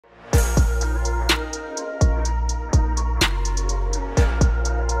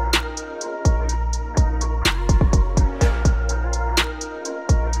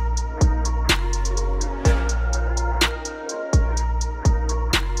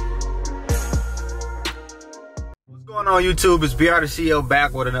on YouTube? It's BR the CEO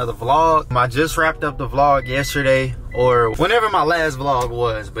back with another vlog. I just wrapped up the vlog yesterday, or whenever my last vlog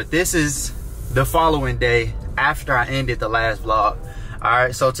was, but this is the following day after I ended the last vlog. All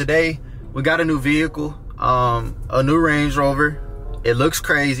right, so today we got a new vehicle, a new Range Rover. It looks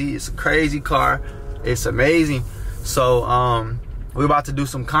crazy. It's a crazy car. It's amazing. So we're about to do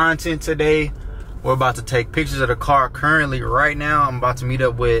some content today. We're about to take pictures of the car. Currently, right now, I'm about to meet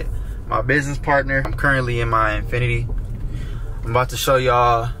up with my business partner. I'm currently in my Infiniti. I'm about to show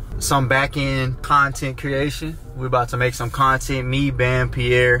y'all some back-end content creation. We're about to make some content. Me, Bam,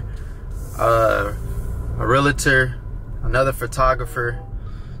 Pierre, a realtor, another photographer.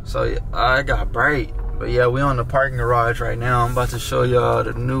 So I got bright. But yeah, we on the parking garage right now. I'm about to show y'all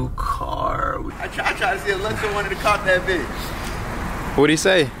the new car. I tried to see a Alexa wanted to cop that bitch. What'd he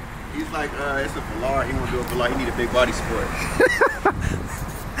say? He's like, it's a Velar. He want to do a Velar. He need a big body sport.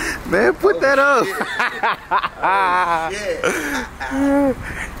 Man, put that up. Yeah.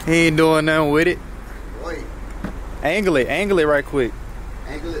 He ain't doing nothing with it. Wait. Angle it right quick.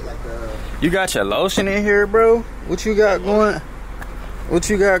 Angle it like You got your lotion in here, bro? What you got going? What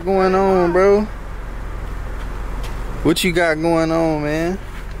you got going on, bro? What you got going on, man?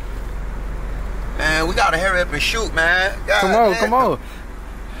 Man, we gotta hurry up and shoot, man. God, come on.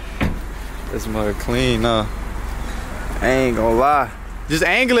 This mother clean, I ain't gonna lie. Just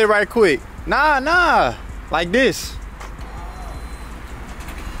angle it right quick. Nah. Like this.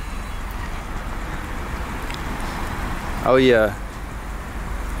 Oh yeah.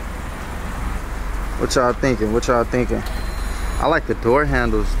 What y'all thinking? I like the door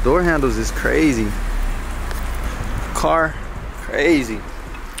handles. Door handles is crazy. Car, crazy.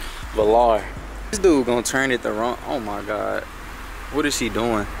 Velar. This dude gonna turn it the wrong. Oh my God. What is he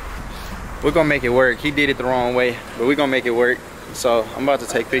doing? We're gonna make it work. He did it the wrong way, but we're gonna make it work. So I'm about to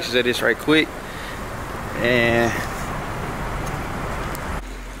take pictures of this right quick. And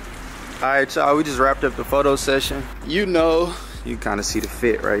all right, y'all, we just wrapped up the photo session. You know, you kind of see the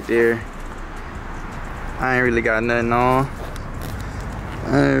fit right there. I ain't really got nothing on.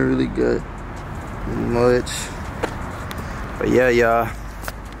 I ain't really got much. But yeah, y'all,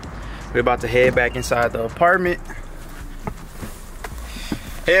 we're about to head back inside the apartment.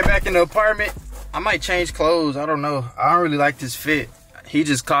 Head back in the apartment. I might change clothes. I don't know. I don't really like this fit. He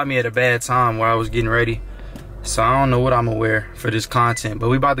just caught me at a bad time where I was getting ready. So I don't know what I'm gonna wear for this content. But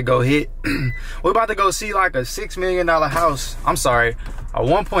we about to go hit. We're about to go see like a $6 million house. I'm sorry, a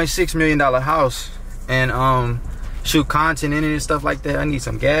 $1.6 million house. And shoot content in it and stuff like that. I need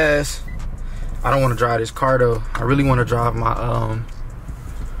some gas. I don't want to drive this car though. I really want to drive my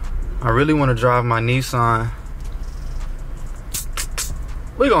Nissan.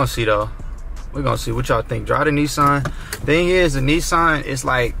 We're gonna see though. We're gonna see what y'all think. Drive the Nissan. Thing is, the Nissan is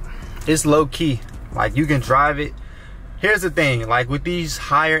like, it's low key. Like you can drive it. Here's the thing, like with these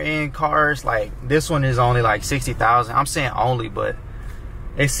higher end cars, like this one is only like 60,000. I'm saying only, but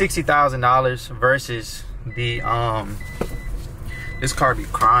it's $60,000 versus the this car be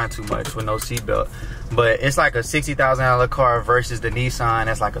crying too much with no seatbelt. But it's like a $60,000 car versus the Nissan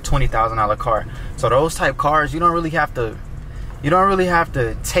that's like a $20,000 car. So those type cars, you don't really have to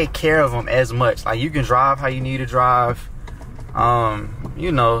take care of them as much. Like you can drive how you need to drive.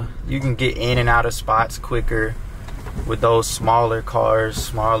 You know, you can get in and out of spots quicker with those smaller cars,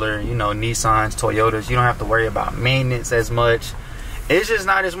 smaller, you know, Nissans, Toyotas. You don't have to worry about maintenance as much. It's just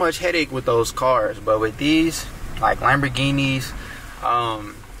not as much headache with those cars. But with these, like Lamborghinis,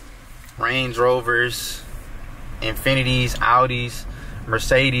 Range Rovers, Infinitis, Audis,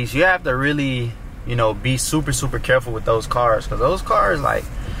 Mercedes, you have to really, you know, be super careful with those cars, because those cars, like,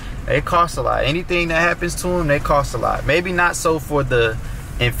 they cost a lot. Anything that happens to them, they cost a lot. Maybe not so for the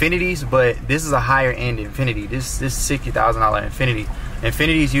Infinitis, but this is a higher end Infiniti. This $60,000 Infiniti.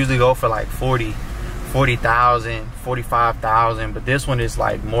 Infinitis usually go for like 40,000, 45,000, but this one is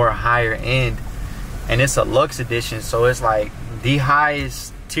like more higher end, and it's a Lux edition, so it's like the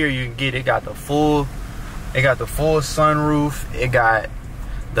highest tier you can get. It got the full sunroof. It got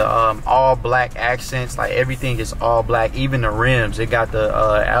the all black accents. Like everything is all black, even the rims. It got the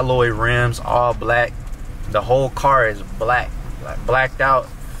alloy rims, all black. The whole car is blacked out.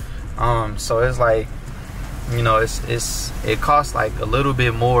 So it's like, you know, it costs like a little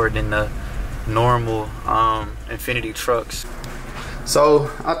bit more than the normal Infiniti trucks.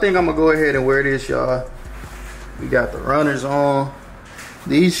 So I think I'm gonna go ahead and wear this, y'all. We got the runners on.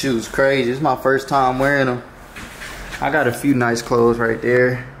 These shoes crazy. It's my first time wearing them. I got a few nice clothes right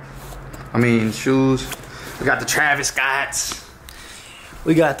there. I mean shoes. We got the Travis Scotts.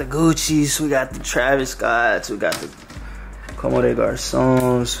 We got the Gucci's. We got the Travis Scotts. We got the Como des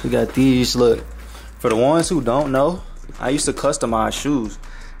Garçons. We got these. Look, for the ones who don't know, I used to customize shoes.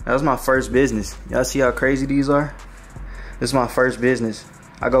 That was my first business. Y'all see how crazy these are? This is my first business.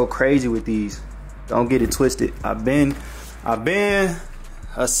 I go crazy with these. Don't get it twisted. I've been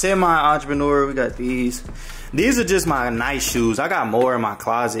a semi-entrepreneur. We got these. These are just my nice shoes. I got more in my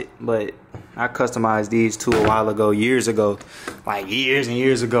closet, but I customized these too a while ago, years ago. Like years and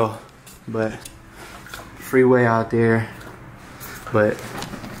years ago. But freeway out there. But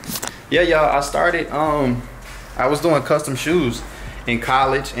yeah, y'all, I started, I was doing custom shoes in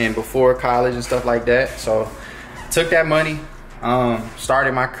college and before college and stuff like that. So took that money,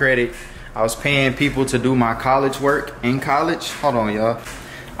 started my credit. I was paying people to do my college work in college. Hold on, y'all.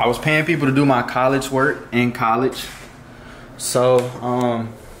 I was paying people to do my college work in college. So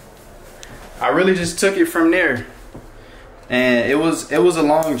I really just took it from there. And it was a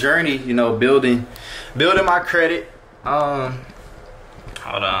long journey, you know, building my credit.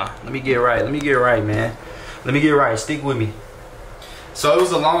 Hold on, let me get right, man. Let me get right, stick with me. So it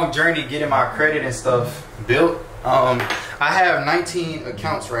was a long journey getting my credit and stuff built. I have 19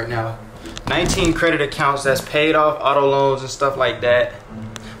 accounts right now. 19 credit accounts that's paid off auto loans and stuff like that.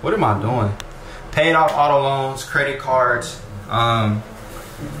 What am I doing? Paid off auto loans, credit cards,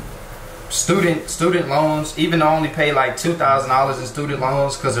 student loans. Even though I only paid like $2,000 in student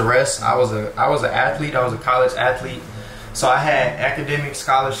loans, because the rest I was an athlete. I was a college athlete. So I had academic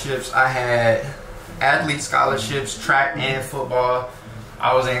scholarships, I had athlete scholarships, track and football.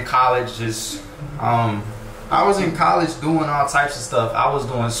 I was in college I was in college doing all types of stuff. I was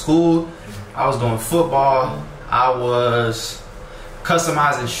doing school, I was doing football, I was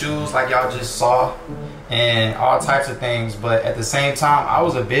customizing shoes like y'all just saw, and all types of things. But at the same time, I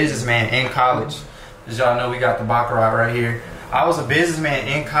was a businessman in college. As y'all know, we got the Baccarat right here. I was a businessman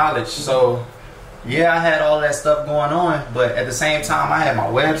in college, so yeah, I had all that stuff going on, but at the same time, I had my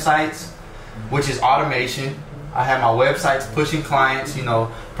websites, which is automation. I had my websites pushing clients, you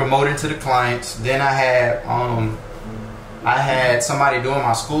know, promoting to the clients. Then I had somebody doing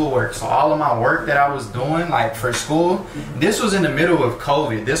my schoolwork. So all of my work that I was doing, like for school, this was in the middle of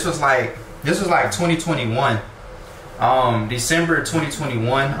COVID. This was like 2021, December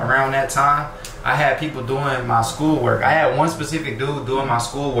 2021, around that time. I had people doing my schoolwork. I had one specific dude doing my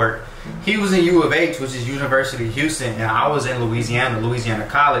schoolwork. He was in U of H, which is University of Houston, and I was in Louisiana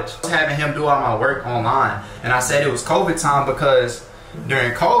College. I was having him do all my work online. And I said it was COVID time because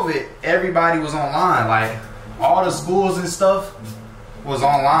during COVID, everybody was online. Like, all the schools and stuff was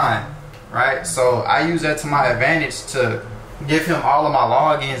online, right? So I used that to my advantage to give him all of my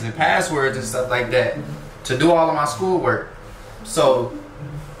logins and passwords and stuff like that to do all of my schoolwork. So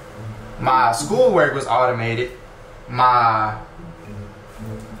my schoolwork was automated.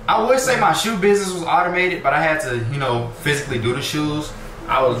 I would say my shoe business was automated, but I had to, you know, physically do the shoes.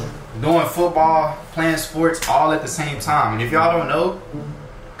 I was doing football, playing sports all at the same time. And if y'all don't know,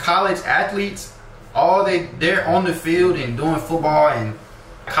 college athletes, they're on the field and doing football and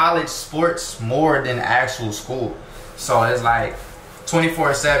college sports more than actual school. So it's like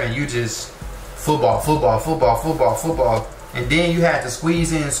 24/7, you just football. And then you had to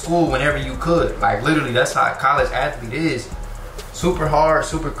squeeze in school whenever you could. Like, literally, that's how a college athlete is. Super hard,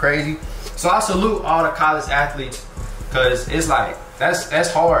 super crazy. So I salute all the college athletes, because it's like,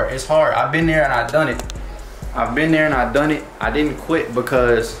 that's hard. It's hard. I've been there and I've done it. I didn't quit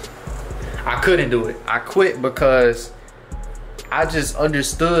because I couldn't do it. I quit because I just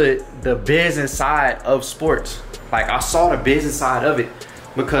understood the business side of sports. Like, I saw the business side of it,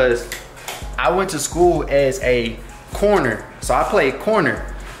 because I went to school as a corner. So I played corner.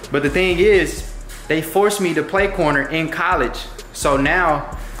 But the thing is, they forced me to play corner in college. So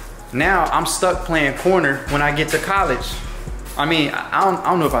now I'm stuck playing corner when I get to college. I mean, I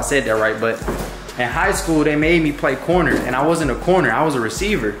don't know if I said that right, but in high school, they made me play corner, and I wasn't a corner, I was a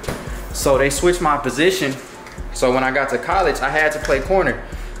receiver. So they switched my position. So when I got to college, I had to play corner.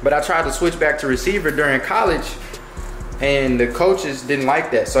 But I tried to switch back to receiver during college, and the coaches didn't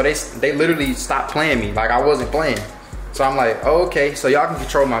like that. So they literally stopped playing me, like I wasn't playing. So I'm like, oh, okay, so y'all can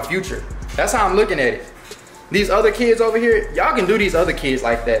control my future. That's how I'm looking at it. These other kids over here, y'all can do these other kids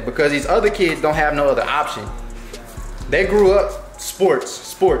like that, because these other kids don't have no other option. They grew up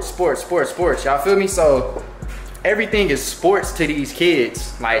sports. Y'all feel me? So everything is sports to these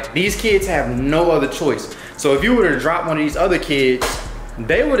kids. Like, these kids have no other choice. So if you were to drop one of these other kids,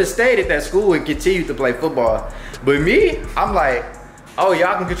 they would have stayed at that school and continued to play football. But me, I'm like, oh,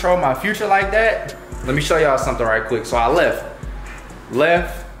 y'all can control my future like that? Let me show y'all something right quick. So I left,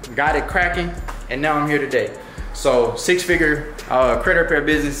 got it cracking, and now I'm here today. So 6-figure credit repair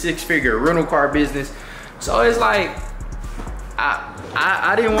business, 6-figure rental car business. So it's like,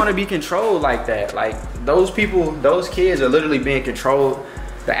 I didn't want to be controlled like that. Like, those people, those kids are literally being controlled.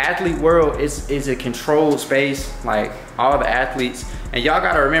 The athlete world is a controlled space, like all the athletes. And y'all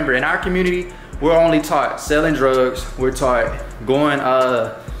gotta remember, in our community, we're only taught selling drugs, we're taught going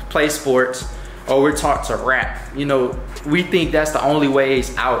play sports, or we're taught to rap. You know, we think that's the only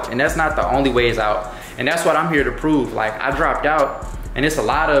ways out, and that's not the only ways out. And that's what I'm here to prove. Like, I dropped out, and it's a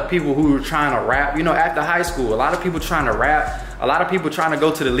lot of people who were trying to rap, you know, after high school, a lot of people trying to rap, a lot of people trying to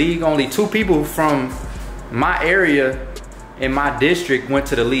go to the league. Only 2 people from my area in my district went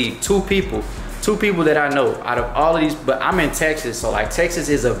to the league. 2 people that I know out of all of these. But I'm in Texas, so like Texas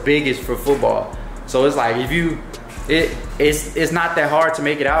is the biggest for football. So it's like, if you, it's not that hard to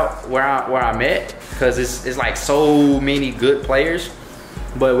make it out where I'm at, because it's like so many good players.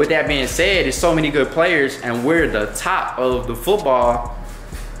 But with that being said, there's so many good players, and we're the top of the football,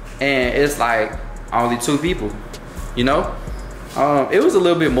 and it's like only 2 people, you know? It was a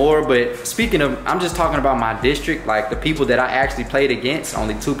little bit more, but speaking of, I'm just talking about my district, like the people that I actually played against,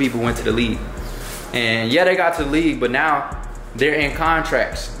 only 2 people went to the league. And yeah, they got to the league, but now they're in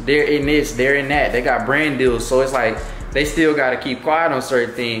contracts. They're in this, they're in that. They got brand deals, so it's like they still got to keep quiet on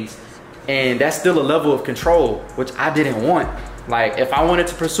certain things. And that's still a level of control, which I didn't want. Like, if I wanted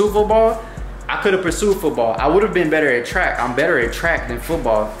to pursue football, I could have pursued football. I would have been better at track. I'm better at track than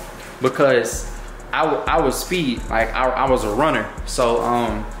football because I was speed. Like, I was a runner. So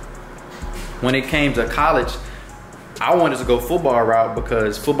when it came to college, I wanted to go football route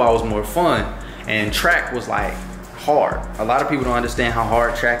because football was more fun, and track was like hard. A lot of people don't understand how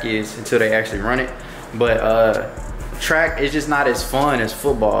hard track is until they actually run it. But track is just not as fun as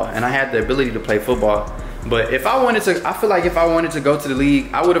football, and I had the ability to play football. But if I wanted to, I feel like if I wanted to go to the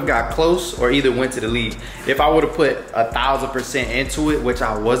league, I would have got close or either went to the league. If I would have put 1,000% into it, which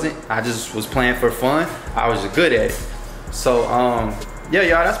I wasn't, I just was playing for fun, I was good at it. So yeah,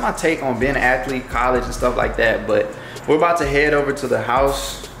 y'all, that's my take on being an athlete, college and stuff like that. But we're about to head over to the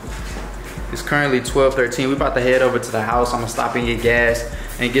house. It's currently 12:13. We're about to head over to the house. I'm gonna stop and get gas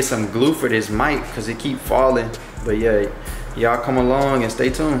and get some glue for this mic because it keep falling. But yeah, y'all come along and stay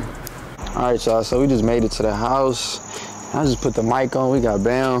tuned. All right, y'all, so we just made it to the house. I just put the mic on. We got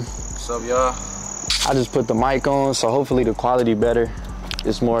Bam. What's up, y'all? I just put the mic on, so hopefully the quality better.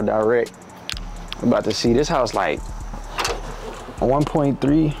 It's more direct. We're about to see this house like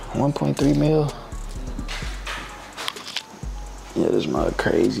 1.3 mil. Yeah, this mother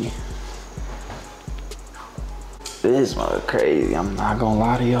crazy. This mother crazy. I'm not gonna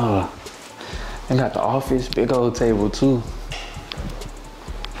lie to y'all. They got the office, big old table too.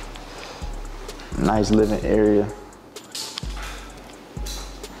 Nice living area.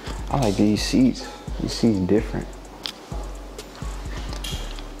 I like these seats. These seats different.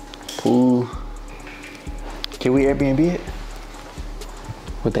 Pool. Can we Airbnb it?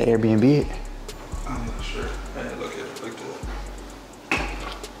 With the Airbnb it? I'm not sure. I didn't look at it.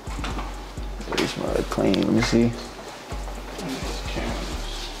 This mother clean. Let me see.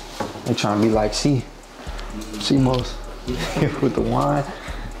 They trying to be like C most with the wine.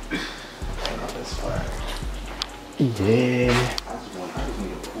 Yeah.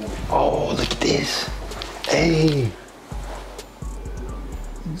 Oh, look at this. Hey.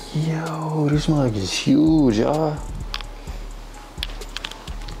 Yo, this mug is huge, y'all.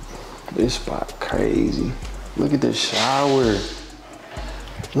 This spot crazy. Look at the shower.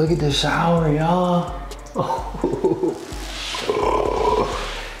 Look at the shower, y'all. Oh.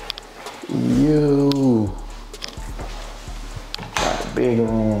 Yo. Got a big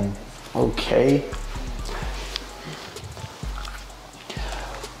room. Okay.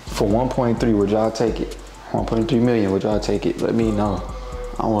 For 1.3, would y'all take it? 1.3 million, would y'all take it? Let me know.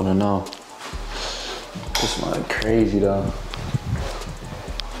 I wanna know. This one crazy though.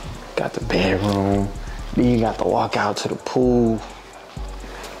 Got the bedroom. Then you got to walk out to the pool.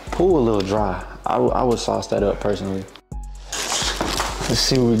 Pool a little dry. I would sauce that up personally. Let's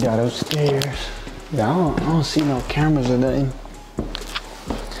see what we got upstairs. Yeah, I don't see no cameras or nothing.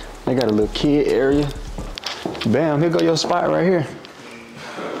 They got a little kid area. Bam, here go your spot right here.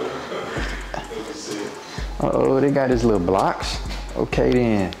 Uh-oh, they got his little blocks. Okay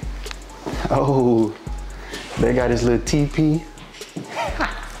then. Oh, they got his little TP.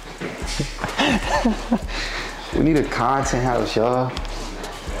 We need a content house, y'all.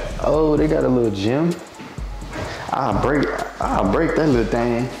 Oh, they got a little gym. I'll break that little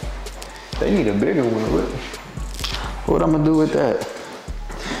thing. They need a bigger one. What I'm gonna do with that?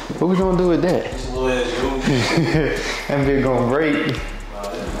 What we gonna do with that? That bit gonna break.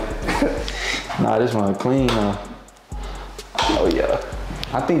 Nah, this one clean though. Oh yeah.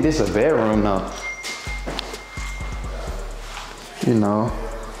 I think this is a bedroom though. You know.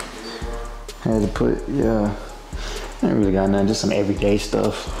 Had to put, yeah. I ain't really got nothing, just some everyday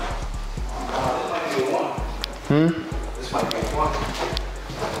stuff. This might be one.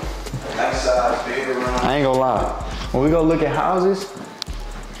 Nice size bedroom. I ain't gonna lie. When we go look at houses,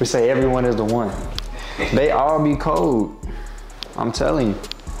 we say everyone is the one. They all be cold. I'm telling you.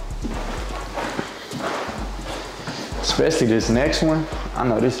 Especially this next one. I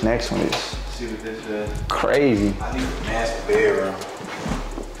know this next one is See what this is. crazy. I need a master bedroom.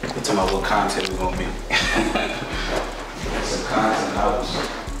 You talking about what content we gonna be? Some content house.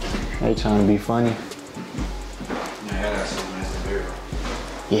 They trying to be funny. Yeah, I got some master bedroom.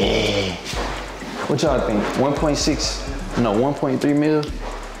 Yeah. What y'all think? 1.6, no, 1.3 mil?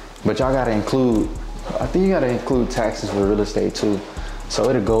 But y'all gotta include, I think you gotta include taxes for real estate too. So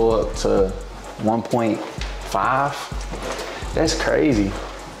it'll go up to 1.5. That's crazy.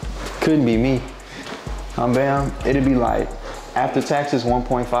 Couldn't be me. Bam, it'd be like, after taxes,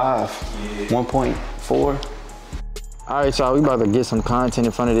 1.5, 1.4. All right, y'all, we about to get some content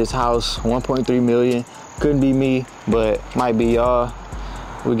in front of this house. 1.3 million. Couldn't be me, but might be y'all.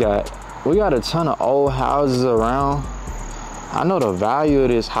 We got a ton of old houses around. I know the value of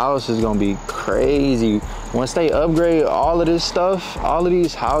this house is gonna be crazy. Once they upgrade all of this stuff, all of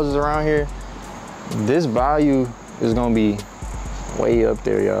these houses around here, this value is gonna be way up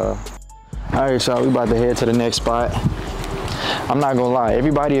there, y'all. All right, y'all, we about to head to the next spot. I'm not gonna lie,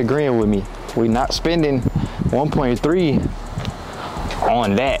 everybody agreeing with me. We not spending 1.3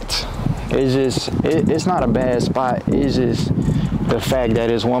 on that. It's just, it's not a bad spot. It's just the fact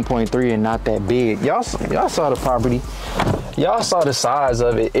that it's 1.3 and not that big. Y'all saw the property. Y'all saw the size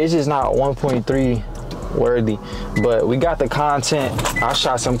of it. It's just not 1.3 worthy. But we got the content. I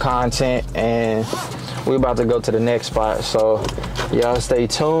shot some content and we about to go to the next spot. So y'all stay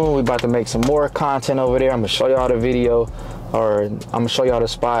tuned. We about to make some more content over there. I'm gonna show y'all the video, or I'm gonna show y'all the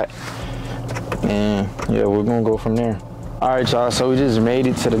spot. And yeah, we're gonna go from there. All right, y'all, so we just made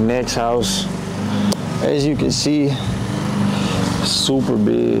it to the next house. As you can see, super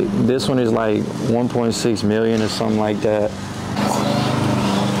big. This one is like 1.6 million or something like that.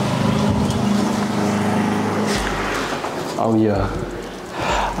 Oh yeah.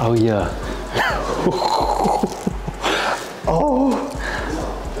 Oh yeah. Oh.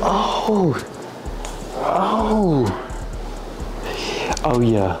 Oh. Oh. Oh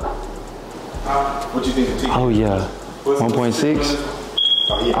yeah. What you think of Oh yeah. 1.6?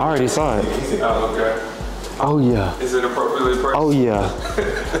 I already saw it. Oh, okay. Oh yeah. Is it appropriately priced? Oh yeah.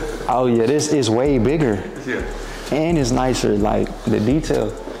 Oh yeah, this is way bigger. Yeah. And it's nicer, like the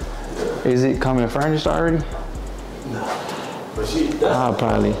detail. Is it coming furnished already? No. But that's I'll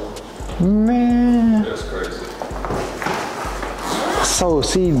probably. Man. That's crazy. So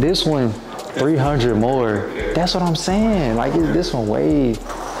see, this one, 300 more. That's what I'm saying. Like this one way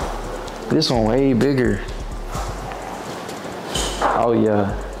bigger. Oh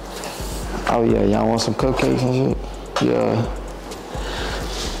yeah. Oh yeah, y'all want some cupcakes and shit? Yeah.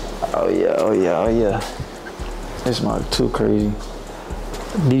 Oh yeah, oh yeah, oh yeah. It's not too crazy.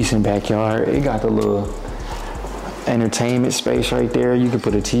 Decent backyard. It got the little entertainment space right there. You can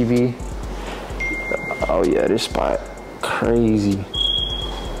put a TV. Oh yeah, this spot crazy.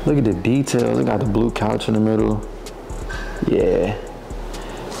 Look at the details. It got the blue couch in the middle. Yeah.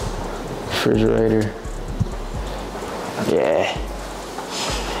 Refrigerator. Yeah.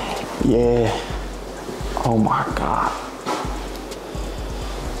 Yeah. Oh my God.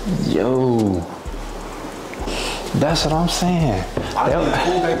 Yo. That's what I'm saying.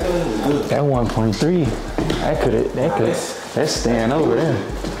 That 1.3. That's staying over there.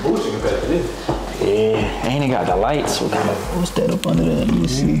 Yeah, ain't it got the lights? What's that up under there? Let me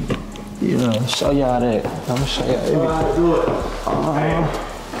see. Yeah, show y'all that. I'm gonna show y'all everything.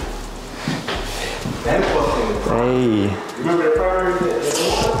 Hey. Remember the car?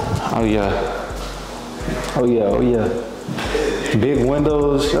 Oh yeah. Oh yeah, oh yeah. Big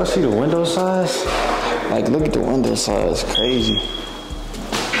windows. Y'all see the window size? Like, look at the window size. Crazy.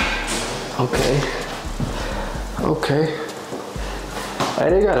 Okay. Okay. Hey,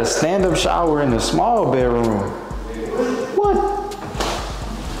 they got a stand-up shower in the small bedroom. What?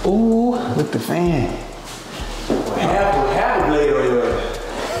 Ooh, with the fan. Have a blade on your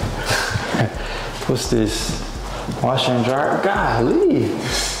What's this? Washer and dryer. Golly.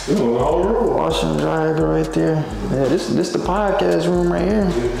 Washer and dryer right there. Yeah, this the podcast room right here.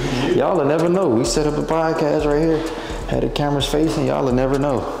 Y'all will never know. We set up a podcast right here. Had the cameras facing. Y'all will never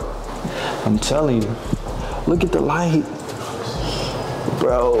know. I'm telling you. Look at the light.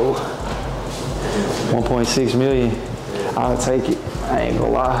 Bro. 1.6 million. I'll take it. I ain't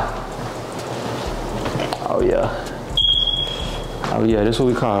gonna lie. Oh yeah. Oh yeah, this is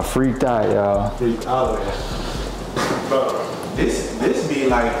what we call freaked out, y'all. Freaked out, man. Bro, this be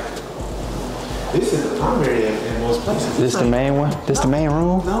like, this is the primary in most places. This the main one? This the main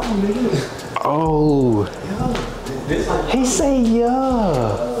room? No, nigga. Oh. Yo, this like. He say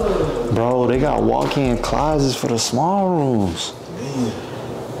yeah. Bro, they got walk-in closets for the small rooms. Man.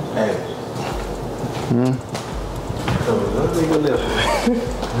 Hey. So, let me go left.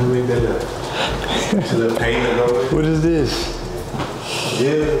 Let me go left. It's a little painted over. What is this? Yeah,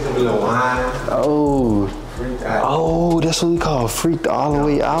 it's a little wine. Oh. Freaked out. Oh, that's what we call freaked all the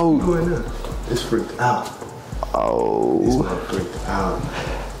way out. It's freaked out. Oh. It's not freaked out.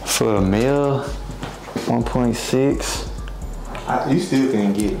 For a male, 1.6. You still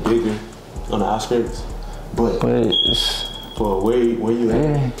can get bigger on the outskirts, but it's, for where you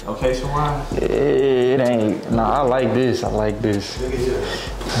yeah. at, location-wise, it ain't. Nah, I like this. I like this. look at here.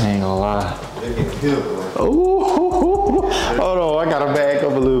 I ain't gonna lie. Look at here, boy. Oh, hold on. I gotta back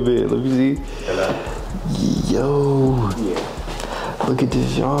up a little bit. Let me see. Hello. Yo. Yeah. Look at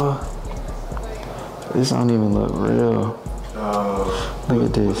this, y'all. This don't even look real. Look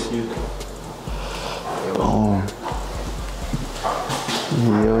at this. Boom.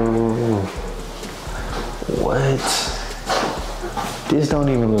 Yo. What? This don't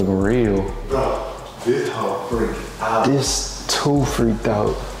even look real. Bro, this whole freak out. This too freaked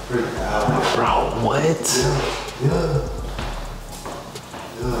out. Freak out. Bro, what? Yeah.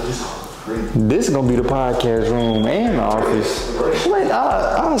 This whole freak. This is gonna be the podcast room and the office. Wait,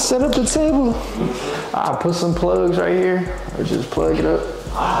 I'll set up the table. I'll put some plugs right here. Or just plug it up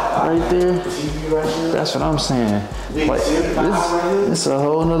right there. TV right here. That's what I'm saying. Like, this a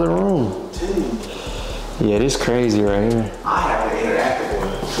whole nother room. Yeah, this crazy right here. I have an interactive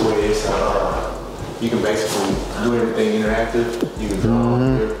one to where it's you can basically do everything interactive. You can draw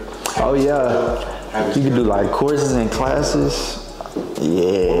here. Oh yeah. You can do like courses and classes. What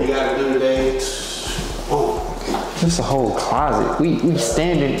Yeah. we gotta do today? Oh, This a whole closet. We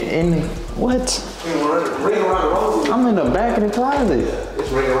standing in the, what? ring around the rosy. I'm in the back of the closet. It's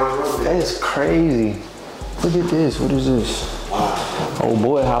ring around the rosy. That's crazy. Look at this. What is this? Oh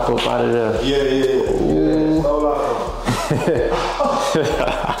boy, hop up out of there. Yeah. Ooh. Hold on.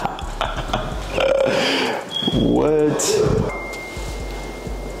 What?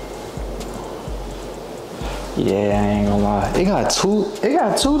 Yeah, I ain't gonna lie. It got two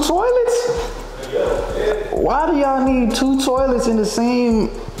toilets? Why do y'all need two toilets in the same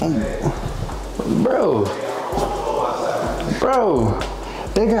Bro,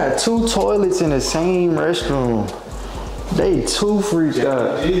 they got two toilets in the same restroom. They too freaked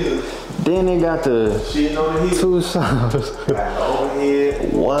out. Then they got the Shitting on the heat. two sides.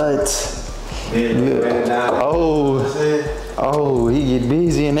 Overhead. What? Then down. Oh, he get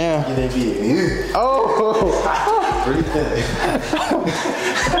busy in there. Oh,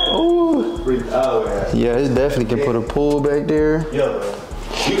 Freak out, man. yeah, it definitely can put a pool back there. Yeah, man.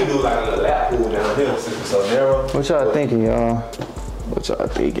 You can do like a little lap pool down here since it's so narrow. What y'all thinking, y'all? What y'all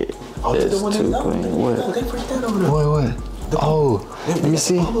thinking? Oh, That's the one too that- clean. no, What? they freaked that over there. What? Oh, let me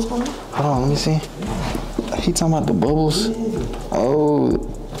see. Bubbles going on? Hold on, let me see. He talking about the bubbles? Oh.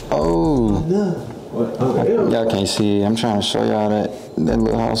 Y'all can't see it. I'm trying to show y'all that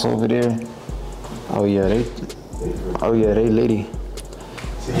little house over there. Oh yeah, they litty.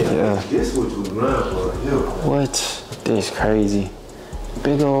 Yeah. This what you run for, yeah. What? This crazy.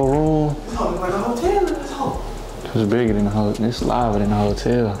 Big old room. It's like a hotel in this home. It's bigger than the hotel. It's larger than the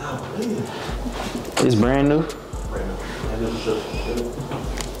hotel. It's brand new.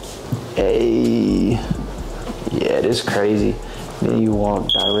 Hey. Yeah, this crazy. Then you walk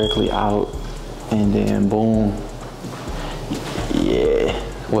directly out and then boom. Yeah.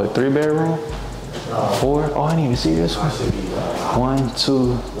 What, 3-bedroom? 4? Oh, I didn't even see this one. 1,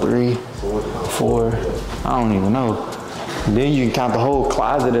 2, 3, 4. I don't even know. Then you can count the whole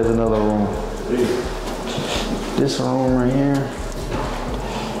closet as another room. This room right here.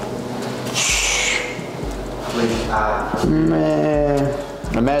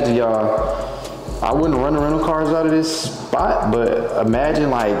 Man, imagine y'all. I wouldn't run the rental cars out of this spot, but imagine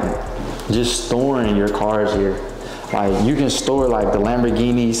like just storing your cars here. Like you can store like the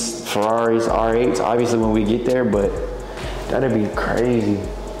Lamborghinis, Ferraris, R8s, obviously when we get there, but that'd be crazy.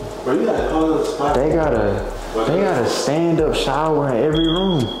 Bro, you got all the spots. They got a stand-up shower in every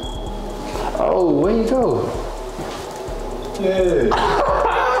room. Oh, where you go? Yeah.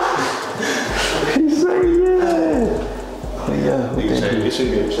 He said yeah. Yeah, what You they should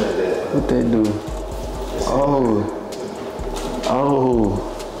do? be able to check that. What they do? Oh.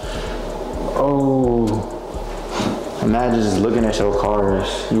 Imagine just looking at your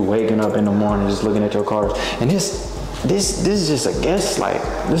cars. You waking up in the morning just looking at your cars. And this This is just a guess. Like,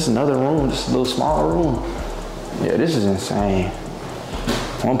 this is another room, just a little small room. Yeah, this is insane.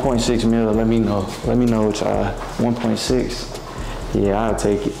 1.6 mil. Let me know what y'all. 1.6. Yeah, I'll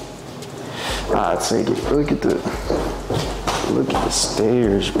take it. I'll take it. Look at the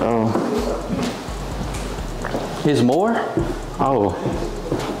stairs, bro. There's more? Oh.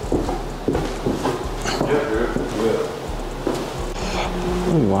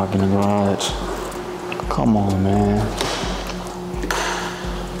 Let me walk in the garage. Come on, man.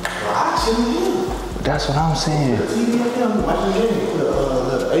 That's what I'm saying.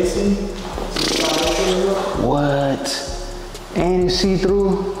 What? And it's see-through?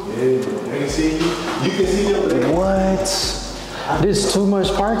 Yeah, I can see you. You can see them. What? This is too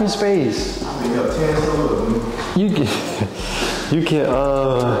much parking space. You can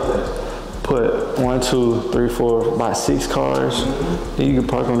put 1, 2, 3, 4, about 6 cars. Then you can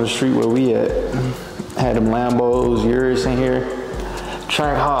park on the street where we at. Had them Lambos, Urus in here.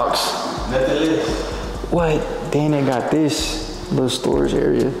 Track Hawks. What? Then they got this little storage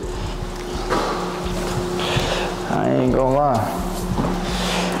area. I ain't gonna lie.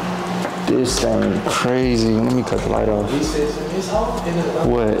 This thing crazy. Let me cut the light off.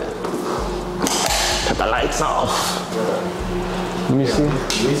 What? Cut the lights off. Let me see.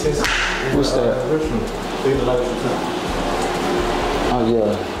 What's that? Oh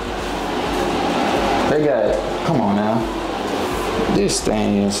yeah. They got, come on now. This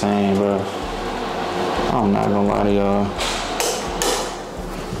thing insane, bro. I'm not gonna lie to y'all.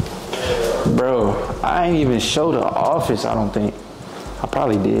 Bro, I ain't even show the office, I don't think. I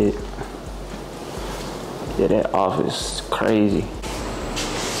probably did. Yeah, that office is crazy.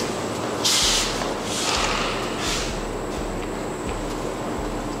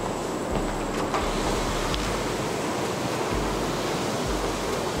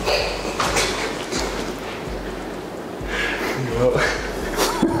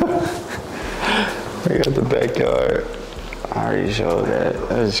 We got the backyard. I already showed that.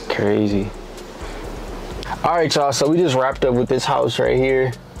 That's crazy. All right, y'all. So we just wrapped up with this house right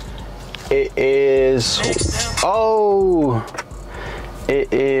here. It is. Oh,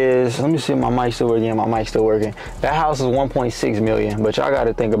 it is. Let me see if my mic's still working. Yeah, my mic's still working. That house is 1.6 million. But y'all got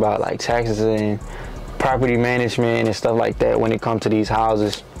to think about like taxes and property management and stuff like that when it comes to these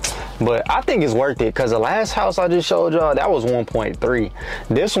houses. But I think it's worth it because the last house I just showed y'all, that was 1.3.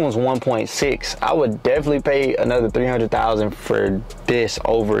 This one's 1.6. I would definitely pay another 300,000 for this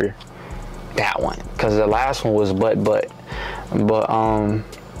over that one because the last one was but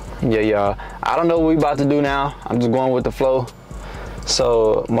yeah, y'all. I don't know what we about to do now. I'm just going with the flow.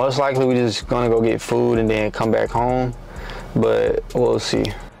 So most likely we just gonna go get food and then come back home. But we'll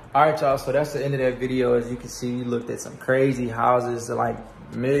see. All right, y'all. So that's the end of that video. As you can see, we looked at some crazy houses, like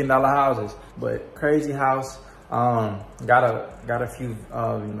 $1 million houses, but crazy house. Got a few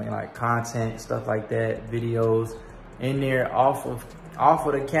like content, stuff like that, videos in there off of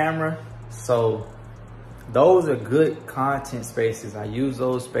the camera. So those are good content spaces. I use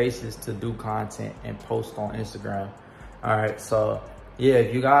those spaces to do content and post on Instagram. All right, so yeah,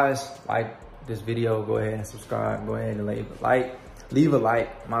 if you guys like this video, go ahead and subscribe. Go ahead and leave a like. Leave a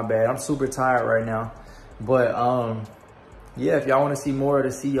like. My bad. I'm super tired right now, but yeah, if y'all want to see more of the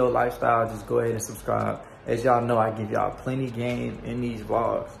CEO lifestyle, just go ahead and subscribe. As y'all know, I give y'all plenty game in these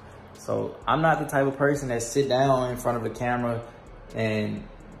vlogs. So I'm not the type of person that sit down in front of a camera and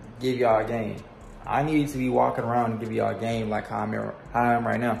give y'all a game. I need to be walking around and give y'all a game like how I am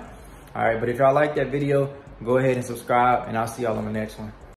right now. All right, but if y'all like that video, go ahead and subscribe, and I'll see y'all on the next one.